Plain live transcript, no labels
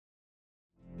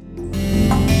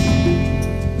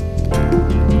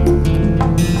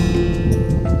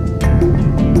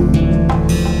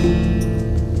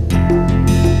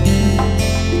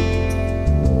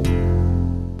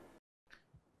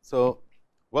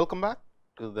welcome back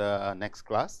to the next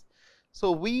class.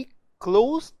 So, we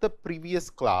closed the previous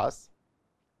class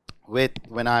with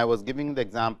when I was giving the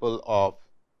example of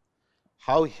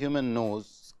how human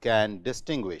nose can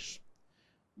distinguish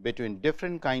between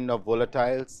different kind of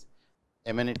volatiles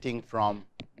emanating from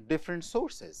different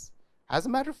sources. As a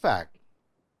matter of fact,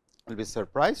 you will be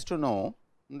surprised to know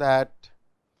that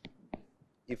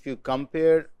if you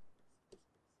compare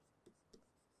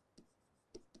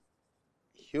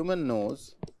human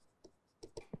nose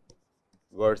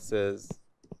versus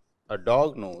a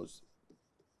dog nose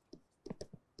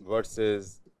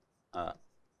versus a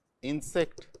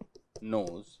insect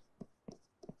nose,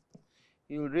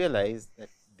 you will realize that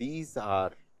these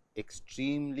are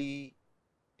extremely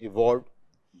evolved.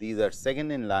 These are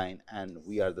second in line and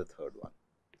we are the third one,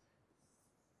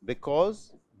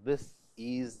 because this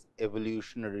is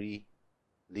evolutionarily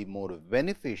more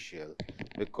beneficial,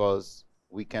 because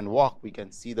we can walk, we can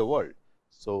see the world.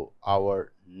 So,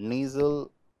 our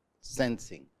nasal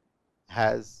sensing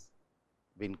has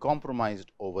been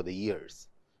compromised over the years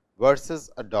versus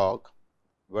a dog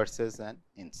versus an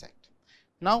insect.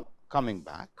 Now, coming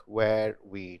back where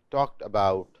we talked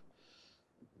about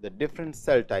the different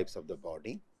cell types of the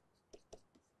body.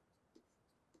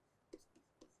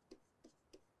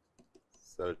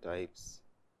 Cell types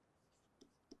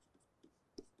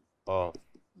of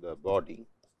the body.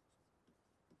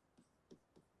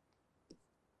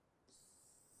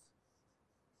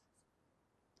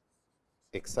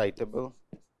 Excitable.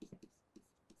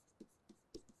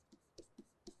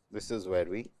 This is where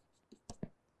we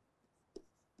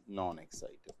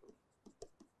non-excitable.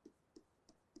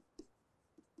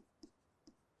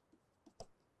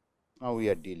 Now, we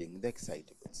are dealing with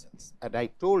excitable cells, and I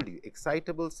told you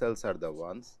excitable cells are the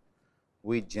ones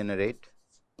which generate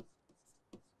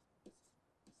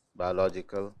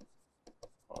biological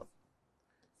or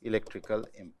electrical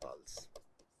impulse.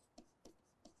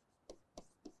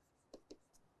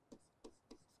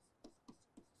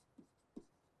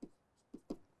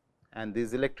 And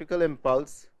this electrical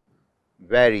impulse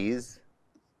varies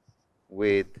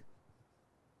with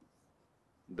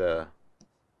the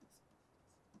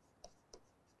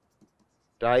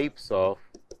types of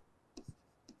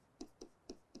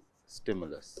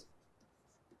stimulus.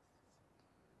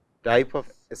 Type of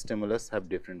stimulus have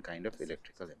different kind of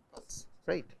electrical impulse,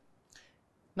 right.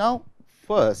 Now,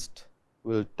 first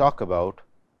we will talk about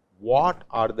what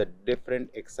are the different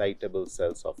excitable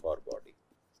cells of our body.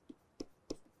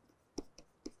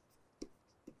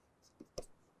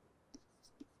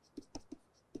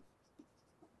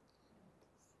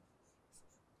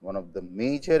 One of the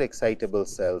major excitable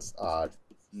cells are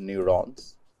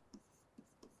neurons,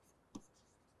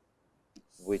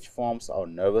 which forms our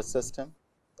nervous system.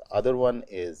 The other one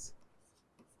is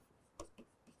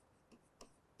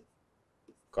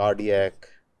cardiac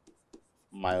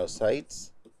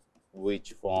myocytes,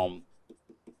 which form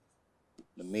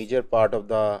the major part of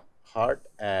the heart,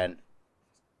 and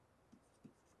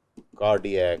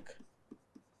cardiac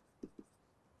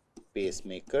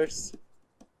pacemakers.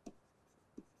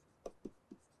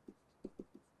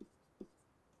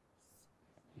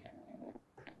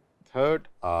 Third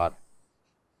are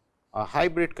a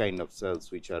hybrid kind of cells,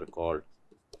 which are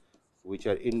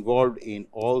involved in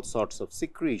all sorts of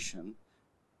secretion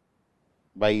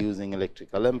by using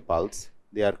electrical impulse.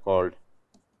 They are called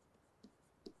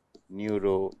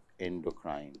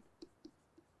neuroendocrine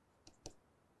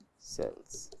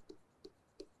cells.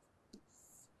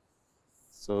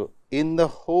 So, in the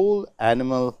whole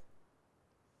animal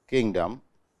kingdom,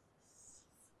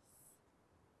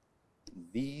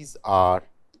 these are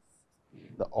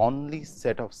the only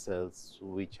set of cells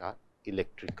which are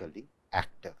electrically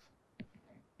active.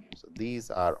 So,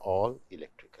 these are all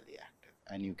electrically active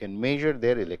and you can measure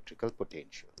their electrical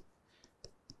potential.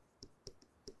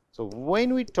 So,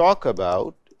 when we talk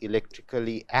about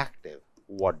electrically active,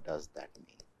 what does that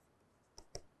mean?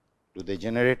 Do they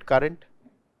generate current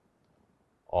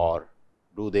or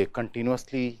do they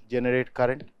continuously generate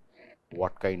current?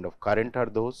 What kind of current are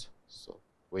those? So,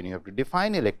 when you have to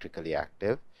define electrically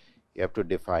active, you have to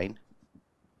define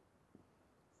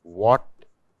what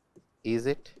is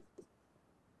it,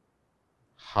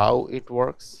 how it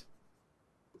works,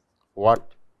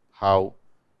 what, how,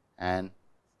 and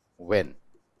when,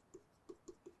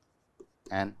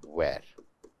 and where.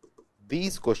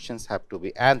 These questions have to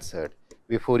be answered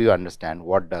before you understand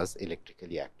what does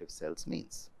electrically active cells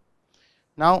means.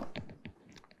 Now,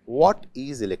 what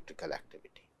is electrical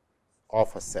activity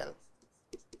of a cell,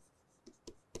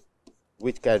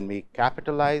 which can be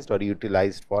capitalized or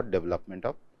utilized for development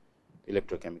of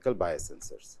electrochemical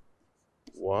biosensors?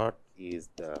 What is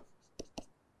the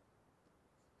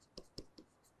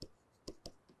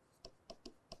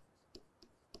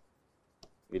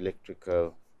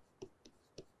electrical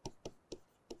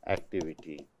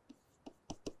activity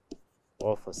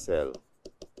of a cell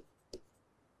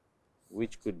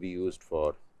which could be used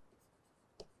for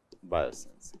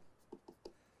biosensing.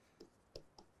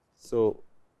 So,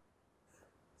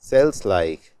 cells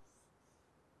like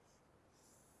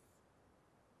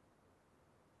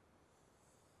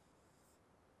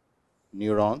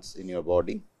neurons in your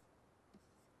body,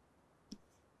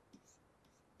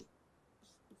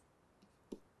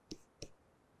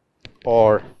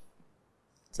 or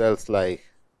cells like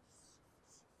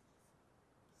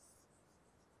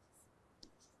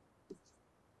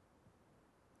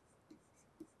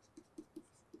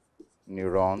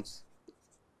neurons,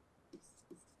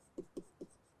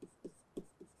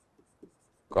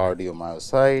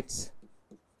 cardiomyocytes.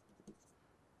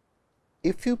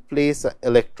 If you place an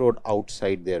electrode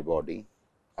outside their body,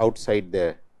 outside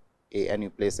their and you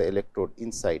place an electrode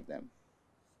inside them,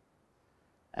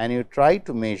 and you try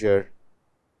to measure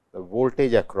the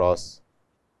voltage across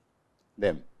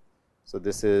them. So,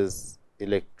 this is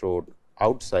electrode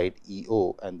outside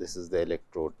EO and this is the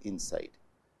electrode inside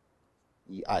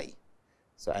EI.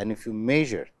 So, and if you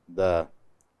measure the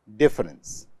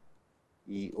difference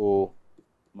EO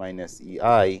minus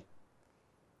EI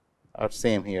are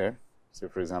same here. So,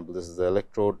 for example, this is the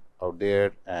electrode out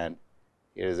there and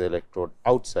here is the electrode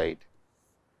outside,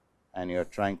 and you are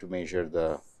trying to measure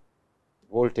the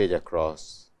voltage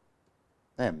across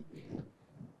them.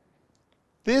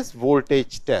 This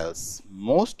voltage tells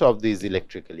most of these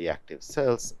electrically active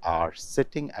cells are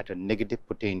sitting at a negative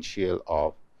potential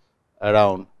of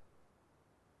around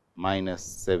minus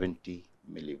 70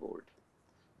 millivolt.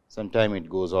 Sometimes it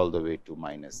goes all the way to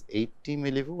minus 80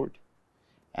 millivolt,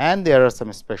 and there are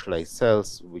some specialized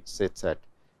cells which sits at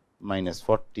minus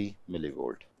 40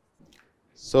 millivolt.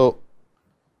 So,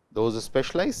 those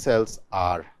specialized cells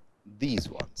are these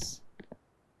ones,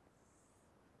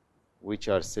 which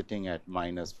are sitting at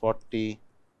minus 40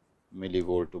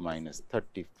 millivolt to minus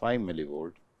 35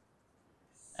 millivolt,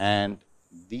 and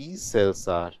these cells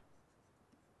are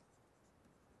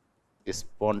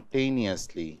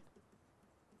spontaneously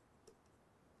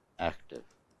active.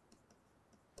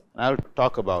 And I will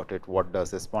talk about it, what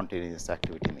does a spontaneous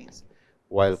activity means.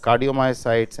 While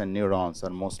cardiomyocytes and neurons are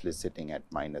mostly sitting at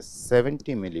minus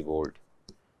 70 millivolt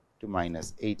to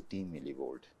minus 80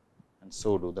 millivolt, and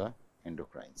so do the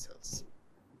endocrine cells.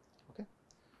 Okay.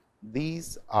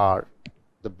 These are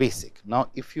the basic. Now,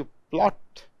 if you plot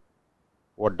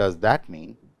what does that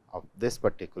mean of this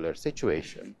particular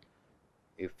situation,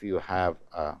 if you have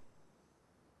a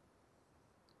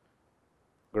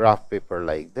graph paper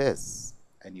like this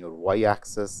and your y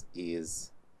axis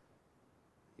is,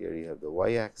 here you have the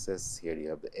y axis, here you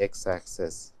have the x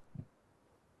axis,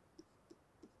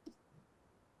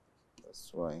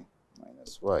 plus y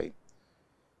minus y.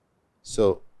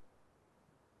 So,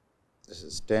 this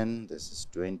is 10, this is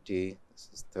 20, this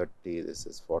is 30, this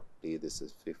is 40, this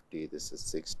is 50, this is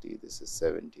 60, this is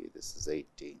 70, this is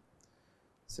 80.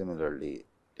 Similarly,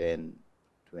 10,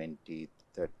 20,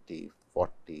 30,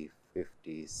 40,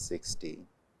 50, 60.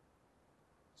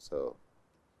 So,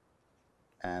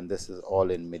 and this is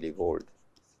all in millivolt,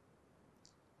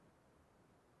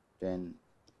 10,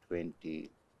 20,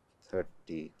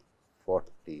 30,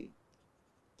 40,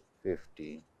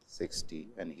 50, 60,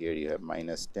 and here you have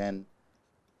minus 10,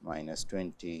 minus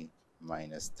 20,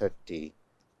 minus 30,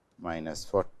 minus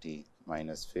 40,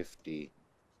 minus 50,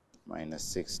 minus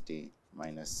 60,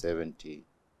 minus 70,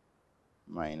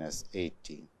 minus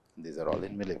 80. These are all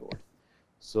in millivolt.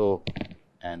 So,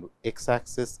 and x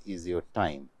axis is your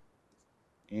time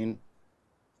in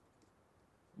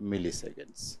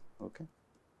milliseconds. Okay.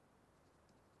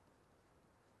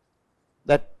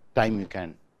 That time you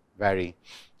can vary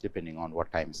depending on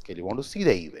what time scale you want to see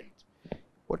the event.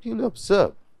 What you will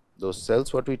observe, those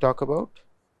cells what we talk about,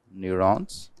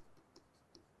 neurons,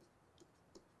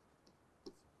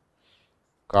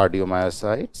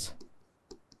 cardiomyocytes,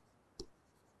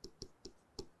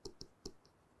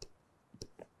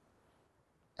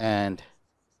 and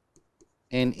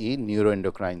NE,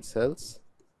 neuroendocrine cells.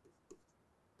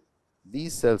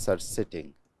 These cells are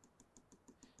sitting,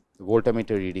 the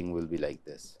voltmeter reading will be like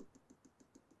this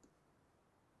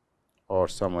or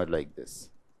somewhere like this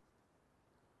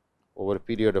over a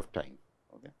period of time.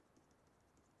 Okay.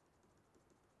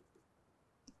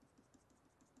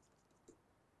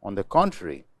 On the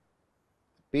contrary,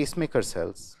 pacemaker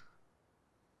cells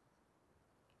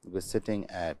will be sitting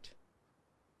at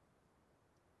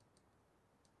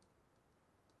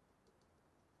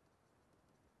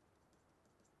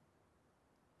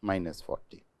minus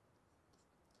 40.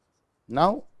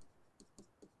 Now,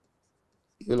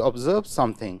 you will observe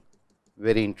something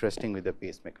very interesting with the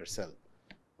pacemaker cell.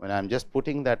 When I am just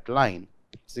putting that line,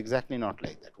 it's exactly not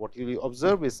like that. What you will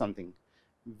observe is something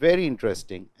very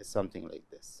interesting, is something like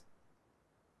this.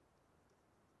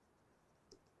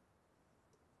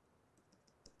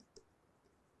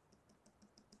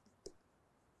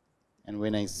 And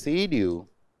when I said you,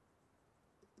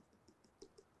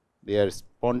 they are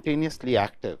spontaneously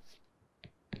active.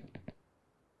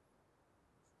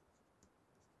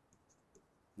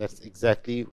 That's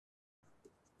exactly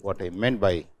what I meant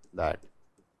by that,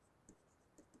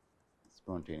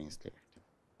 spontaneously active.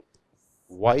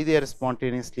 Why they are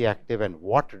spontaneously active and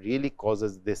what really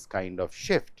causes this kind of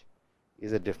shift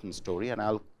is a different story, and I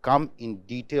will come in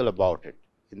detail about it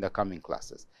in the coming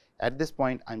classes. At this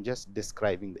point, I am just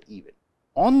describing the event.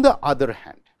 On the other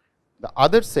hand, the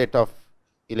other set of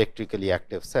electrically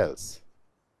active cells,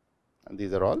 and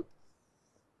these are all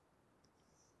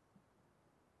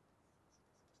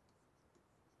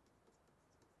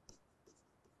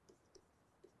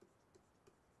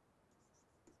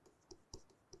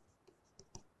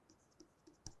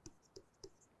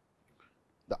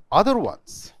the other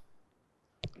ones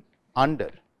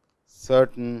under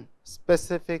certain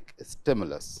specific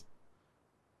stimulus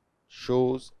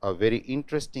shows a very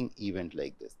interesting event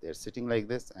like this. They are sitting like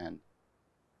this and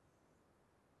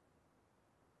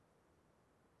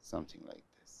something like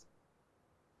this.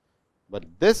 But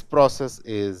this process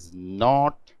is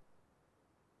not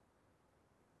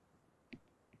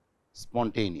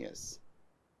spontaneous.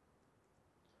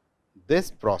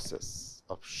 This process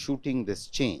of shooting this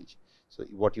change. So,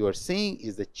 what you are seeing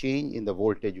is the change in the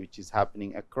voltage which is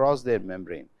happening across their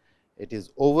membrane. It is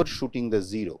overshooting the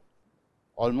 0.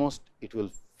 Almost it will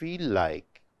feel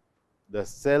like the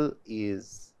cell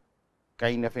is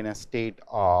kind of in a state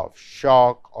of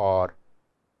shock, or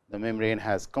the membrane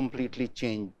has completely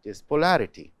changed its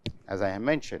polarity. As I have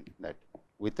mentioned, that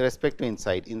with respect to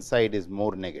inside, inside is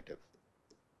more negative.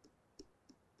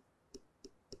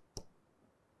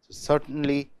 So,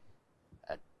 certainly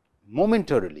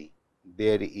momentarily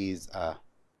there is a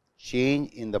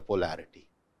change in the polarity.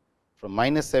 From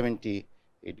minus 70,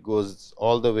 it goes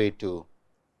all the way to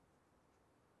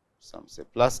some say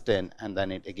plus 10, and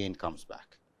then it again comes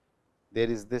back. There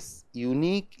is this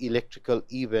unique electrical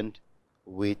event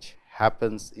which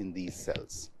happens in these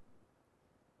cells.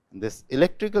 This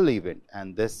electrical event,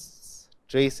 and this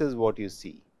traces what you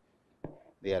see,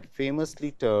 they are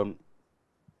famously termed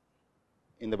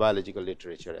in the biological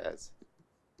literature as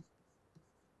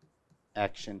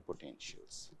action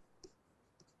potentials.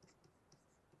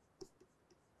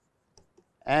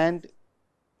 And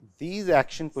these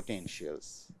action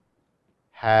potentials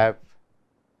have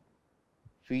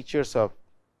features of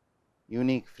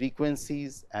unique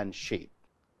frequencies and shape.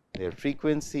 Their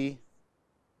frequency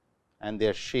and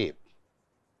their shape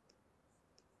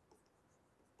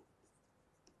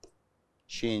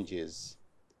changes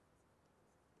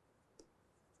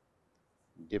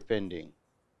depending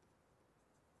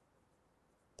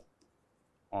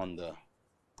on the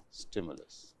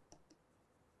stimulus.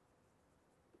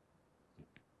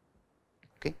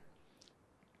 Okay.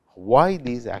 Why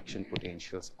these action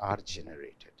potentials are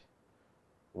generated?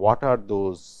 What are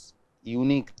those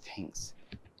unique things?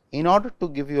 In order to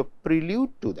give you a prelude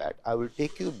to that, I will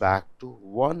take you back to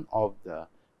one of the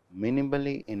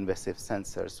minimally invasive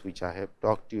sensors which I have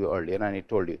talked to you earlier, and I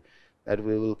told you that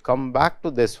we will come back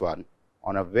to this one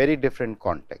on a very different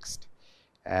context,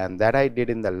 and that I did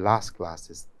in the last class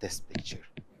is this picture,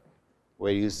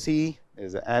 where you see there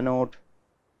is an anode,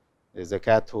 there is a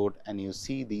cathode, and you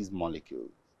see these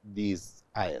molecules, these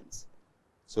ions,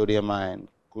 sodium ion,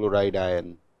 chloride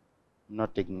ion.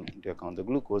 Not taking into account the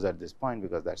glucose at this point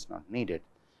because that is not needed,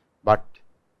 but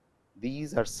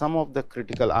these are some of the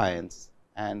critical ions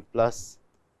and plus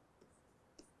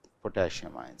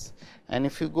potassium ions. And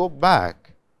if you go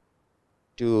back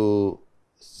to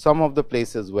some of the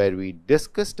places where we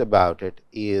discussed about it,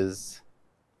 is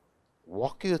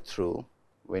walk you through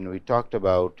when we talked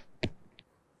about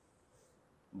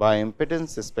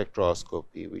bioimpedance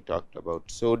spectroscopy, we talked about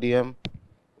sodium,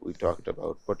 we talked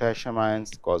about potassium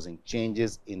ions causing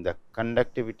changes in the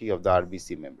conductivity of the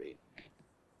RBC membrane.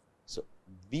 So,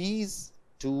 these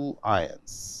two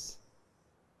ions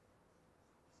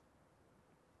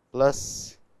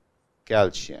plus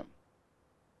calcium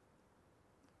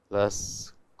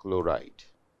plus chloride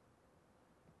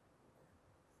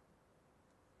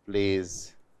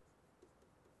plays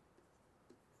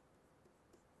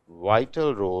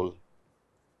vital role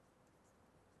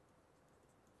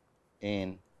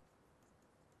in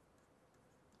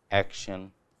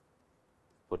action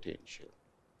potential.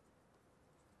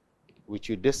 which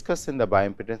we discussed in the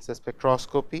bioimpedance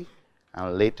spectroscopy,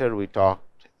 and later we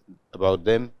talked about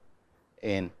them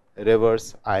in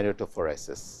reverse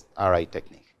ionophoresis RI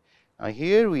technique. Now,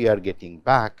 here we are getting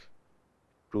back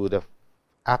to the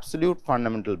absolute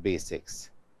fundamental basics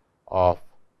of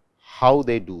how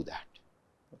they do that.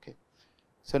 Okay.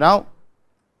 So, now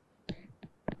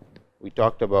we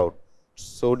talked about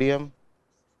sodium,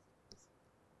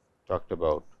 talked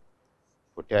about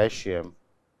potassium,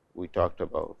 we talked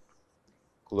about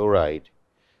chloride,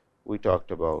 we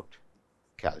talked about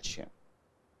calcium.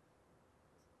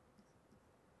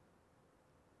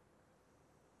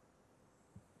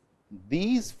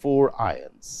 These 4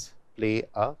 ions play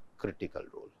a critical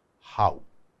role. How?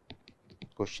 The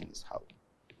question is how.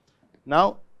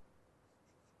 Now,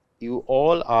 you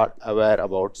all are aware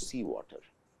about seawater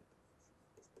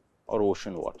or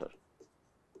ocean water.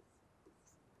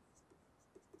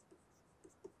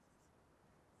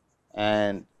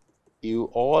 And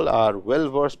you all are well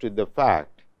versed with the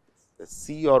fact that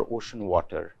sea or ocean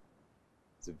water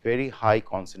is a very high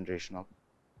concentration of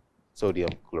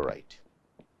sodium chloride.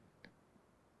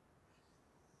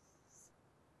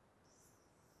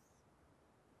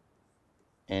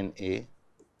 Na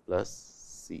plus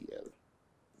Cl.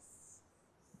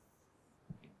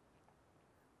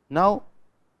 Now,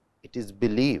 it is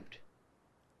believed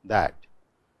that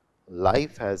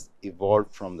life has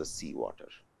evolved from the seawater.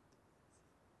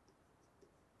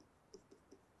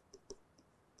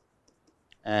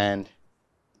 And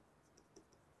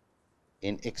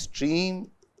in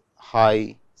extreme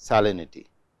high salinity,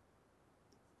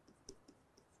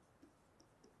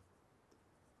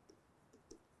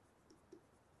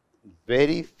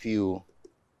 very few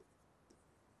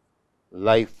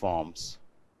life forms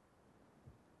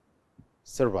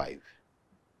survive.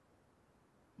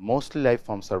 Mostly life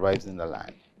form survives in the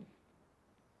land.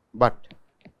 But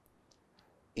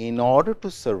in order to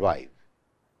survive,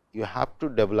 you have to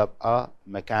develop a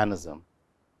mechanism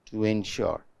to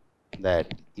ensure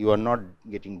that you are not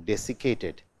getting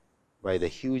desiccated by the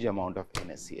huge amount of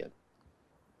NaCl.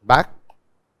 Back,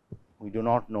 we do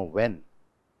not know when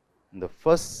the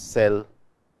first cell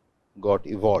got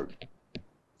evolved,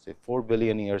 say 4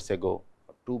 billion years ago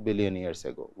or 2 billion years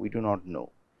ago, we do not know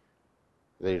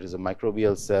whether it is a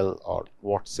microbial cell or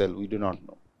what cell, we do not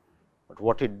know. But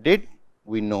what it did,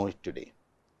 we know it today.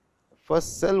 The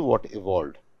first cell what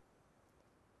evolved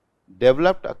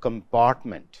developed a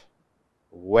compartment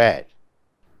where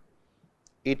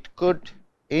it could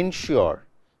ensure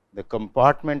the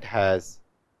compartment has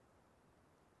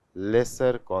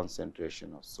lesser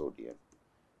concentration of sodium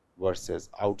versus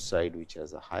outside, which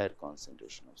has a higher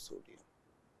concentration of sodium.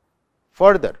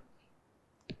 Further,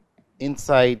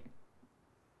 inside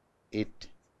it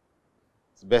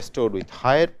is bestowed with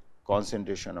higher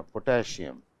concentration of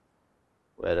potassium,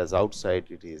 whereas outside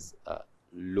it is a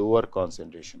lower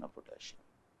concentration of potassium,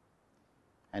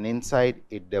 and inside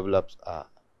it develops a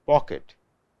pocket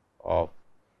of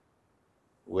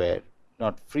where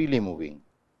not freely moving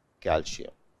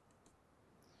calcium.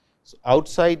 So,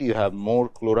 outside you have more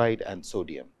chloride and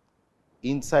sodium,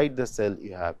 inside the cell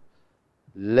you have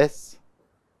less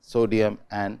sodium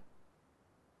and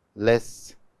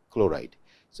less chloride.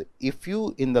 So, if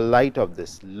you in the light of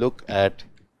this look at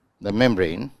the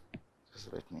membrane,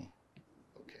 just let me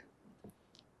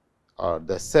or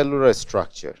the cellular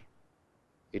structure,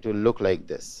 it will look like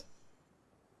this.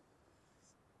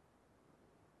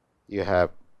 You have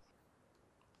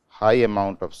high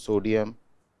amount of sodium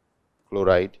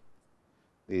chloride,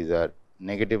 these are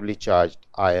negatively charged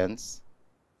ions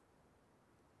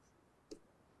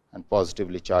and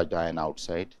positively charged ion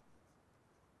outside.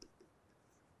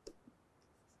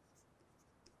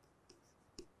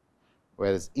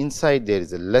 Whereas inside there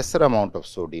is a lesser amount of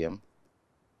sodium,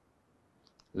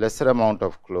 lesser amount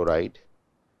of chloride,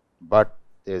 but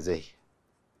there is a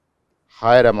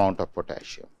higher amount of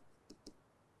potassium.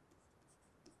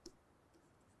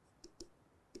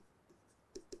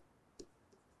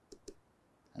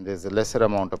 And there is a lesser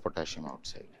amount of potassium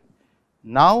outside.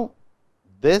 Now,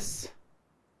 this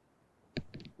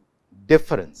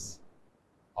difference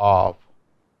of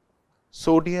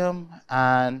sodium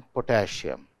and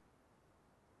potassium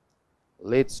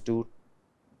leads to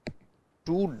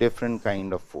two different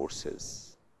kind of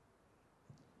forces.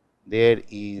 There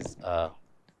is a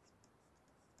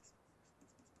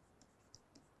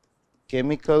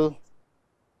chemical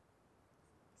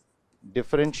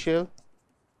differential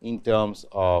in terms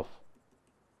of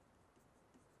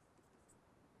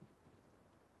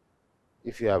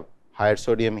if you have higher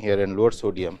sodium here and lower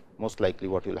sodium, most likely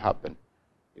what will happen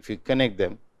if you connect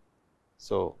them.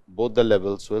 So, both the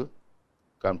levels will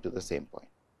come to the same point.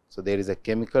 So, there is a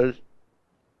chemical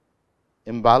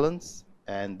imbalance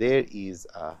and there is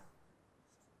a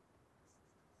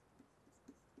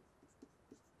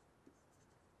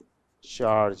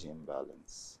charge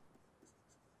imbalance.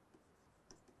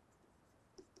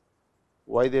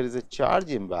 Why there is a charge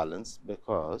imbalance?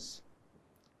 Because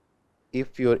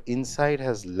if your inside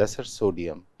has lesser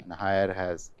sodium and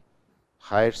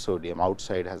higher sodium,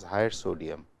 outside has higher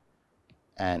sodium,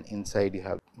 and inside you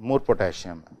have more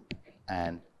potassium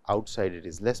and outside it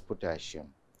is less potassium,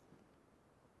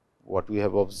 what we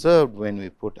have observed when we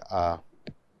put a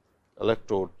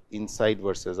electrode inside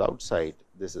versus outside,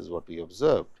 this is what we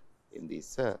observed in these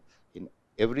cell. In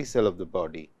every cell of the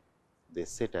body, they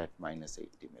sit at minus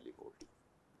 80 millivolt.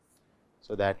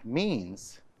 So, that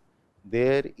means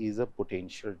there is a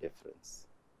potential difference.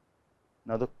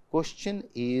 Now, the question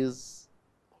is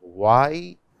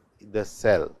why the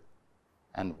cell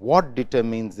and what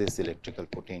determines this electrical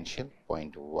potential,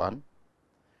 point 1,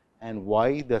 and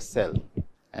why the cell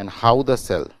and how the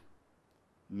cell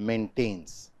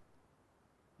maintains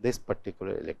this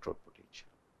particular electrode potential,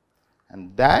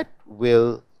 and that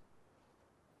will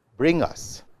bring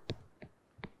us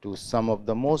to some of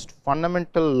the most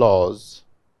fundamental laws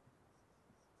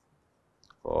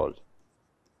called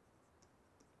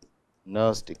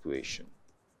Nernst equation.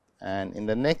 And in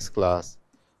the next class,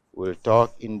 we will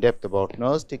talk in depth about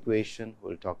Nernst equation, we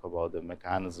will talk about the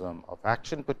mechanism of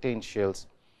action potentials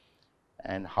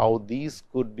and how these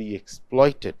could be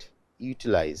exploited,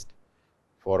 utilized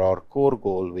for our core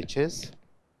goal, which is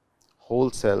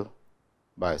whole cell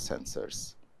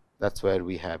biosensors. That is where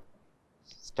we have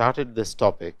started this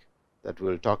topic, that we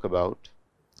will talk about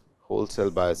whole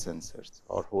cell biosensors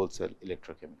or whole cell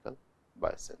electrochemical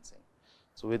biosensing.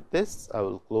 So, with this I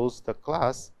will close the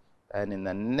class, and in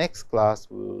the next class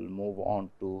we will move on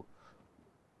to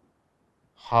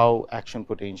how action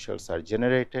potentials are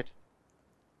generated,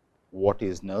 what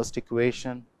is Nernst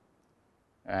equation,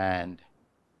 and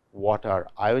what are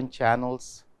ion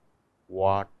channels,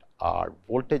 what are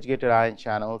voltage gated ion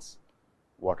channels,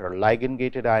 what are ligand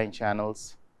gated ion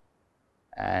channels,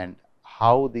 and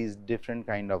how these different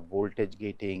kind of voltage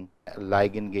gating,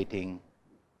 ligand gating,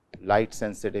 light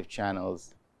sensitive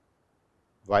channels,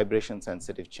 vibration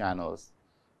sensitive channels,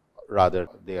 rather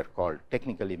they are called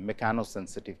technically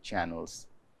mechanosensitive channels,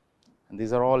 and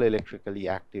these are all electrically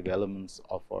active elements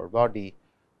of our body,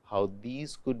 how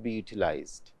these could be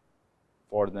utilized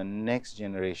for the next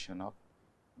generation of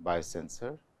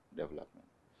biosensor development.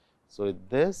 So, with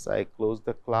this I close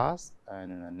the class,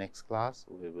 and in the next class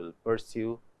we will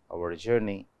pursue our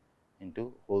journey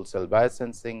into whole cell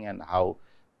biosensing and how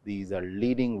these are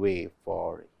leading way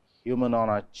for human on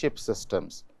a chip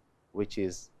systems, which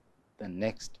is the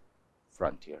next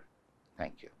frontier.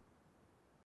 Thank you.